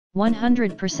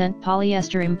100%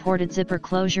 polyester imported zipper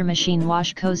closure machine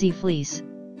wash cozy fleece.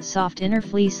 Soft inner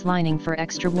fleece lining for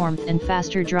extra warmth and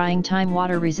faster drying time.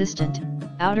 Water resistant.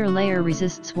 Outer layer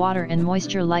resists water and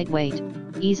moisture. Lightweight.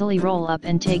 Easily roll up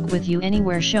and take with you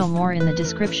anywhere. Show more in the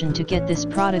description to get this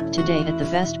product today at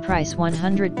the best price.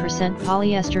 100%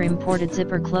 polyester imported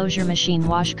zipper closure machine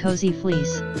wash cozy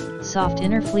fleece. Soft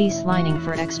inner fleece lining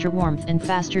for extra warmth and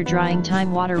faster drying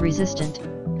time. Water resistant.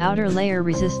 Outer layer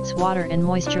resists water and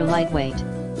moisture. Lightweight.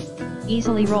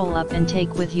 Easily roll up and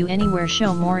take with you anywhere.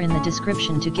 Show more in the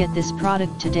description to get this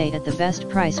product today at the best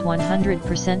price. 100%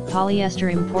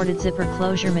 polyester imported zipper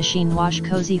closure machine wash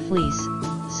cozy fleece.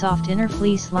 Soft inner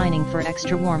fleece lining for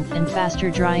extra warmth and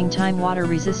faster drying time. Water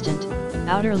resistant.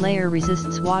 Outer layer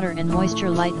resists water and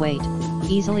moisture. Lightweight.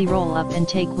 Easily roll up and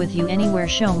take with you anywhere.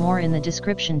 Show more in the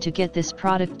description to get this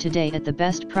product today at the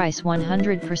best price.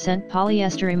 100%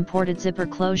 polyester imported zipper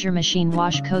closure machine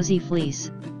wash cozy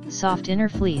fleece. Soft inner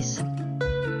fleece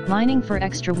lining for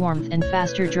extra warmth and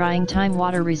faster drying time.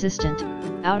 Water resistant.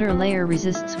 Outer layer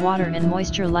resists water and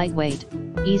moisture. Lightweight.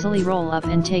 Easily roll up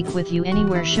and take with you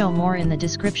anywhere. Show more in the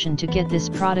description to get this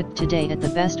product today at the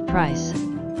best price.